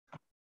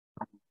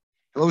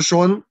Hello,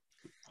 Sean.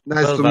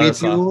 Nice Hello, to meet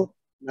Władysław. you.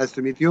 Nice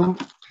to meet you.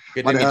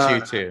 Good But to meet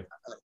you too.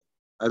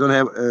 I don't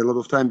have a lot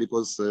of time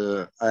because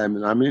I am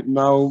in army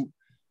now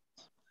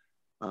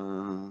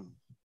from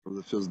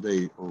the first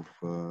day of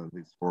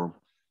this forum.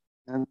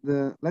 And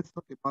let's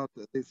talk about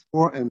this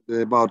forum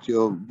and about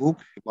your book,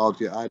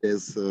 about your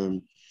ideas,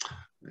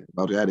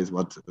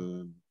 what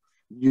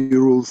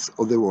new rules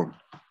of the war.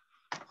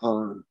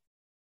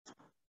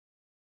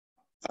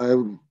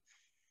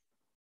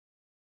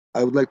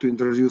 I would like to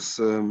introduce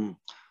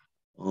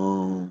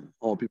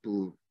all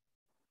people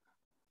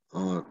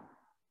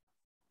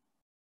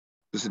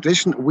the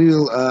situation. We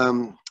will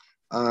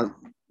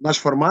наш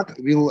формат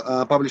will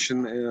publish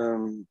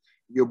in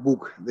your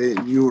book the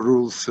new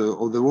rules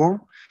of the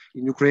war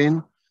in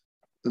Ukraine,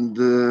 and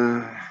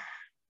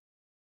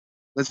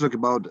let's talk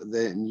about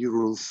the new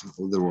rules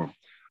of the war.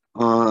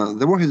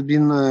 The war has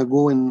been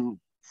going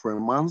for a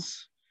month,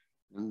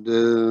 and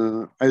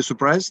are you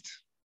surprised?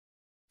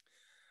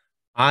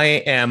 I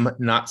am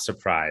not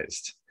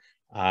surprised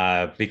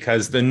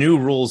because the new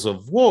rules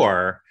of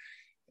war,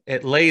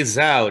 it lays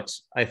out,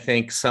 I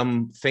think,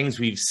 some things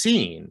we've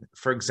seen.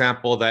 For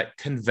example, that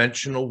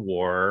conventional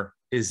war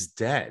is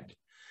dead.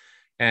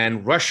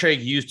 And Russia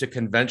used a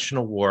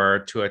conventional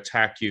war to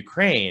attack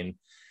Ukraine,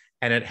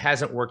 and it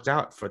hasn't worked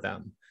out for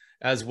them,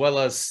 as well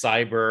as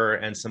cyber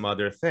and some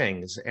other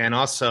things. And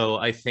also,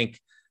 I think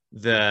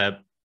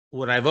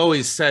what I've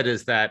always said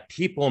is that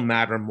people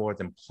matter more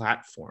than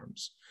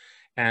platforms.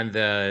 And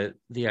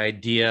the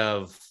idea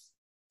of,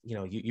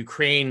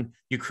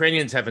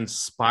 Ukrainians have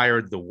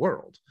inspired the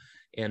world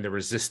in the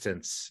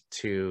resistance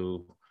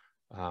to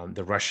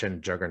the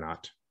Russian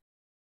juggernaut.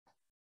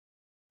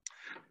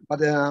 But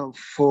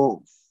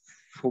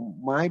from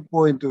my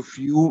point of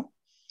view,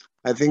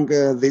 I think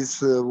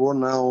this war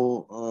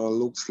now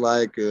looks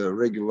like a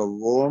regular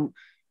war,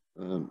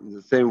 in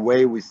the same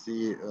way we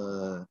see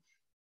a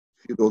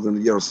few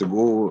dozen years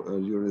ago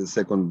during the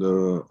Second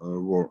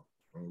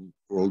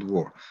World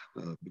War,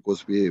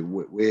 because we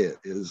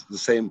is the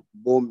same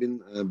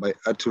bombing by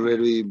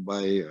artillery,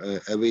 by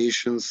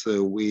aviations.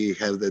 We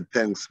have the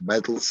tanks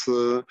battles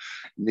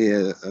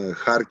near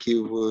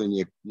Kharkiv,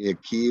 near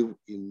Kiev,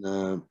 in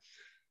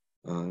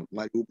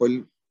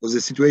Mariupol. Because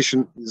the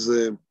situation is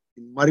in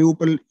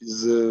Mariupol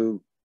is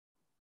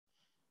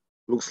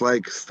looks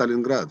like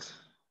Stalingrad.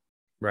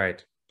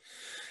 Right,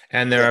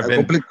 and there have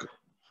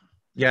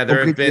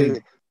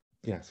been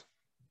yes.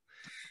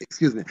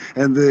 Excuse me,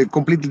 and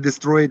completely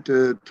destroyed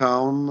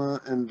town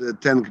and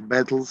tank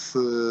battles.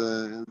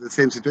 The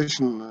same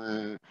situation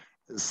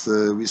as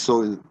we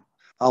saw in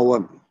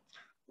our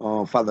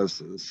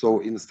fathers. So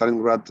in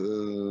Stalingrad,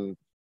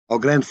 our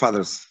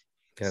grandfathers.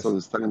 Yes. So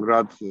in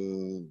Stalingrad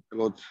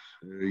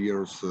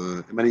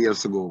many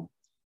years ago.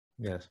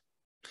 Yes,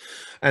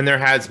 and there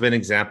has been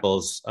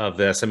examples of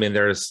this. I mean,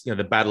 there's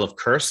the Battle of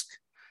Kursk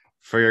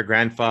for your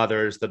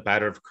grandfathers, the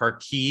Battle of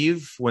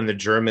Kharkiv when the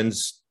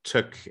Germans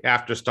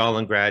after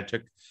Stalingrad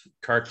took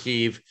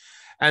Kharkiv,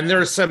 and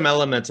there's some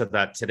elements of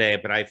that today.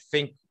 But I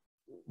think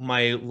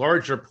my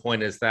larger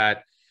point is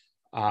that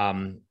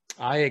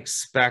I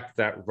expect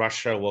that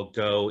Russia will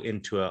go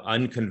into an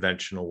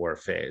unconventional war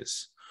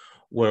phase,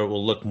 where it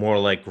will look more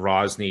like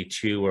Grozny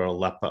II or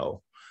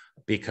Aleppo,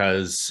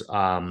 because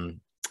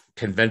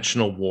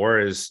conventional war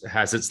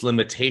has its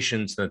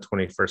limitations in the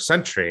 21st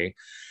century,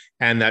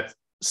 and that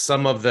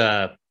some of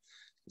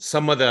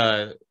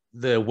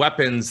the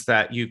weapons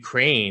that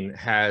Ukraine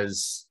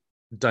has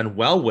done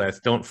well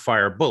with don't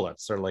fire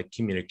bullets. They're like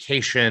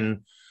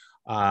communication,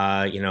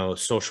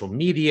 social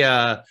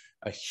media,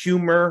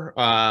 humor,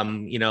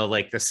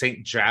 like the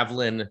St.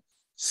 Javelin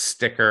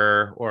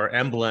sticker or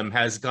emblem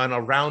has gone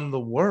around the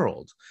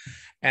world,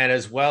 and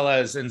as well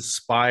as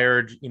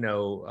inspired,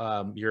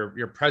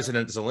 your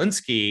President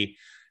Zelensky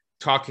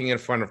talking in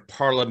front of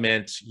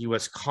Parliament,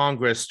 US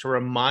Congress, to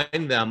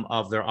remind them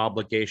of their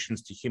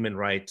obligations to human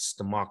rights,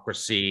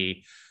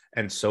 democracy,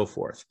 and so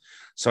forth.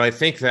 So I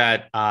think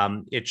that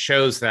it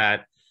shows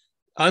that,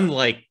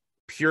 unlike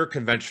pure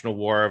conventional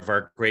war of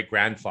our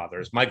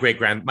great-grandfathers, my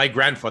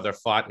grandfather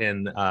fought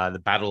in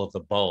the Battle of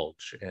the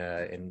Bulge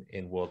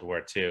in World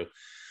War II.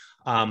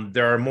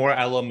 There are more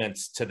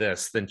elements to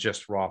this than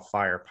just raw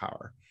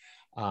firepower.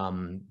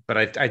 But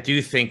I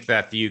do think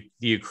that the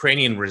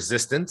Ukrainian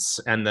resistance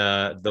and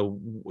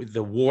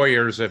the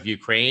warriors of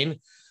Ukraine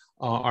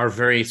are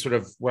very sort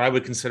of what I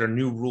would consider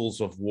new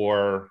rules of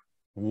war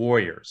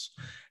warriors,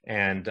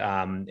 and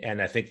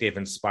I think they've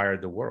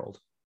inspired the world.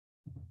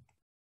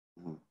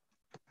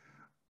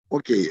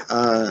 Okay,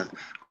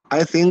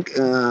 I think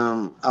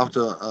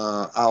after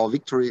our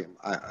victory,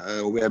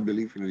 we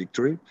believe in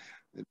victory.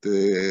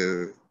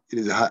 It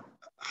is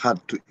hard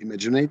to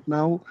imagine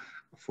now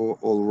for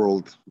all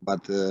world,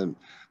 but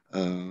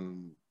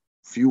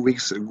few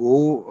weeks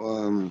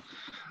ago,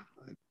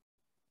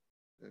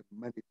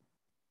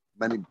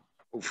 many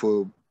of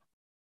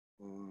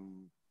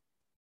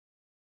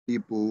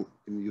people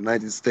in the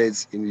United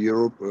States, in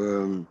Europe,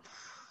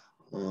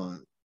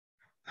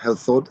 have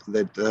thought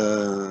that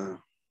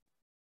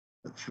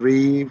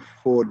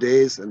 3-4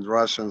 days and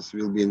Russians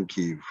will be in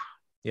Kiev.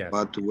 Yeah.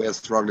 But we're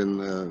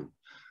struggling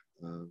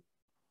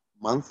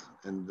month,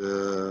 and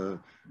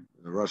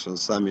Russian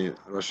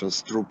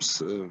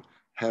troops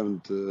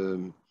haven't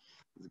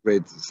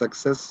great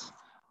success.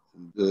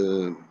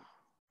 And,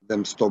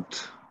 them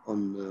stopped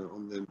on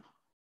the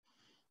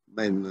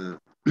main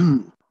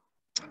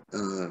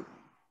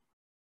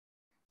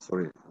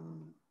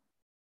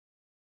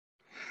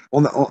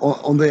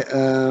on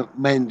the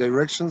main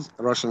directions.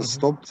 Russians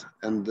stopped,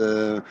 and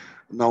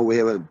now we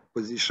have a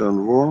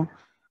position war,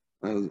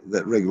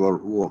 the regular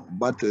war.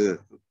 But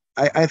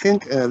I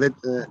think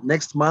that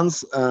next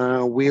month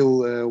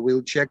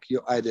we'll check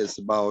your ideas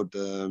about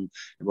the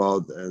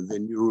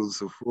new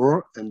rules of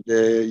war, and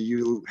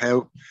you'll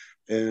have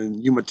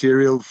new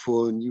material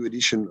for new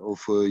edition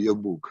of your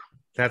book.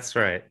 That's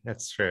right.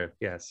 That's true.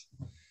 Yes.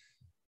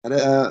 And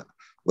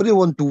what do you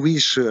want to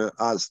wish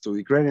us, to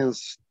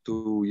Ukrainians,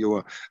 to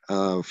your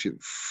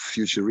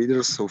future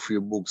readers of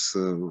your books?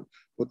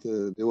 What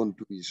do you want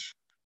to wish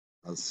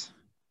us?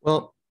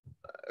 Well,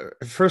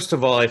 first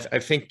of all, I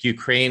think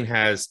Ukraine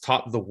has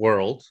taught the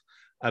world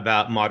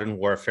about modern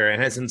warfare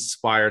and has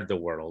inspired the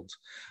world,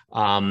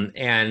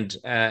 and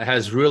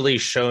has really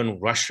shown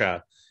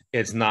Russia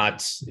is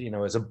not,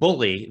 as a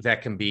bully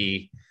that can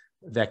be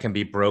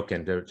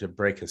broken, to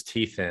break his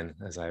teeth in,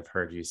 as I've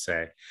heard you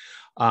say.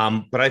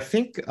 But I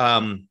think,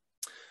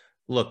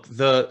 look,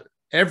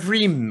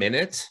 every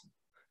minute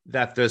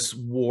that this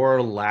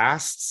war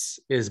lasts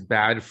is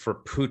bad for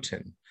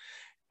Putin.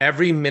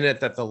 Every minute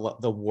that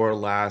the war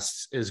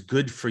lasts is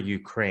good for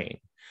Ukraine,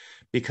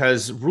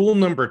 because rule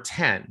number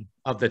 10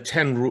 of the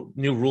 10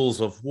 new rules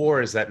of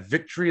war is that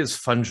victory is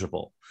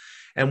fungible.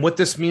 And what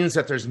this means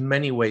that there's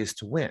many ways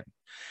to win.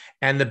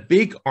 And the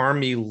big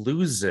army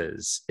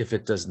loses if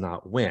it does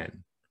not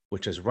win,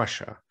 which is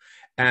Russia.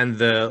 And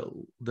the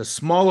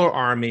smaller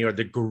army, or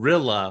the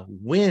guerrilla,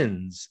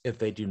 wins if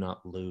they do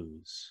not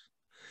lose.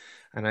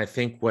 And I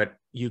think what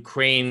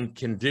Ukraine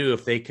can do,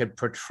 if they could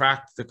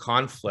protract the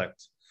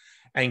conflict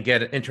and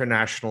get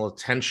international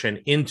attention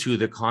into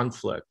the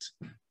conflict,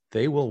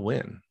 they will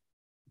win.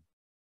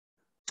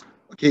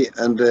 Okay,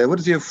 and what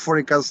is your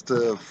forecast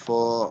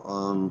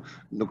for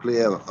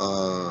nuclear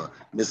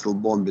missile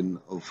bombing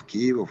of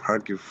Kyiv, of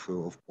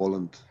Kharkiv, of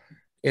Poland?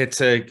 It's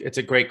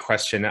a great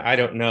question. I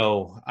don't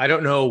know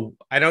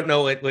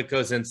what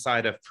goes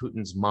inside of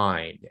Putin's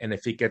mind, and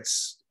if he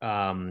gets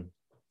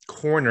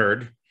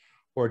cornered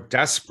or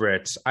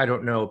desperate, I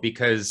don't know,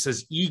 because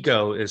his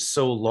ego is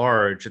so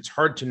large. It's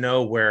hard to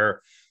know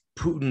where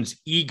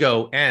Putin's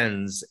ego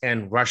ends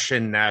and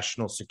Russian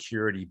national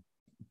security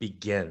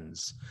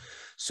begins.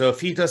 So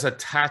if he does a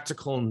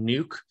tactical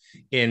nuke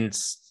in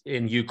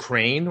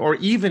Ukraine, or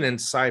even in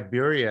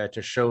Siberia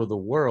to show the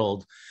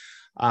world,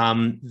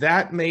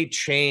 that may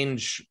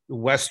change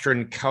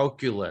Western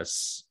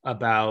calculus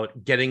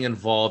about getting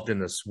involved in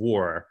this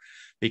war,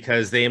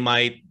 because they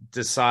might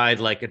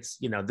decide, like, it's,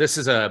 this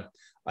is a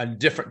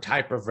different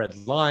type of red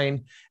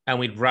line, and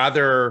we'd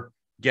rather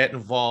get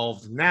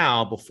involved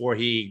now before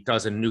he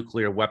does a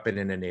nuclear weapon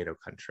in a NATO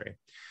country.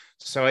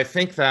 So I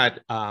think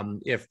that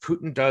if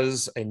Putin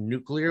does a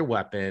nuclear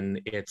weapon,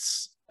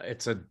 it's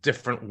a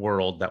different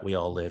world that we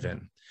all live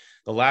in.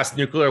 The last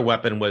nuclear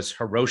weapon was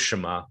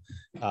Hiroshima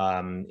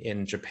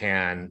in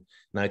Japan,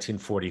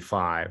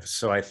 1945.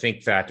 So I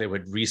think that it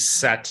would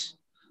reset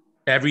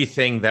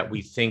everything that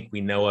we think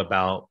we know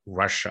about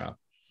Russia.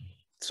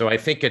 So I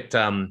think it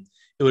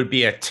would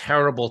be a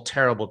terrible,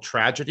 terrible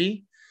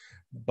tragedy,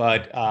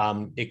 but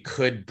it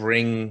could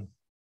bring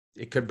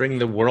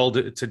the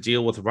world to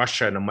deal with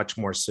Russia in a much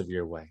more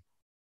severe way.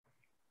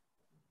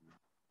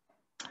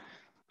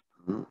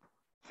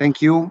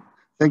 Thank you.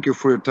 Thank you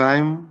for your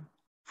time,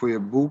 for your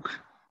book,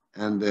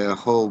 and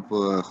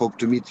hope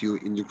to meet you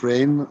in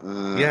Ukraine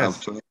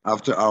Yes.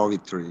 after our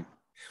victory.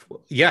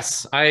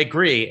 Yes, I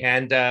agree.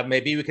 And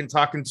maybe we can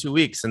talk in 2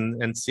 weeks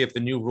and see if the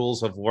new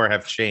rules of war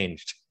have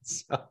changed.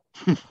 So.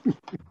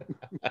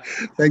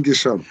 Thank you,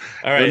 Sean.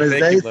 All right. Have a nice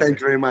day. Thank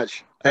you very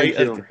much. Thank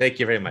you. Thank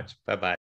you very much. Bye-bye.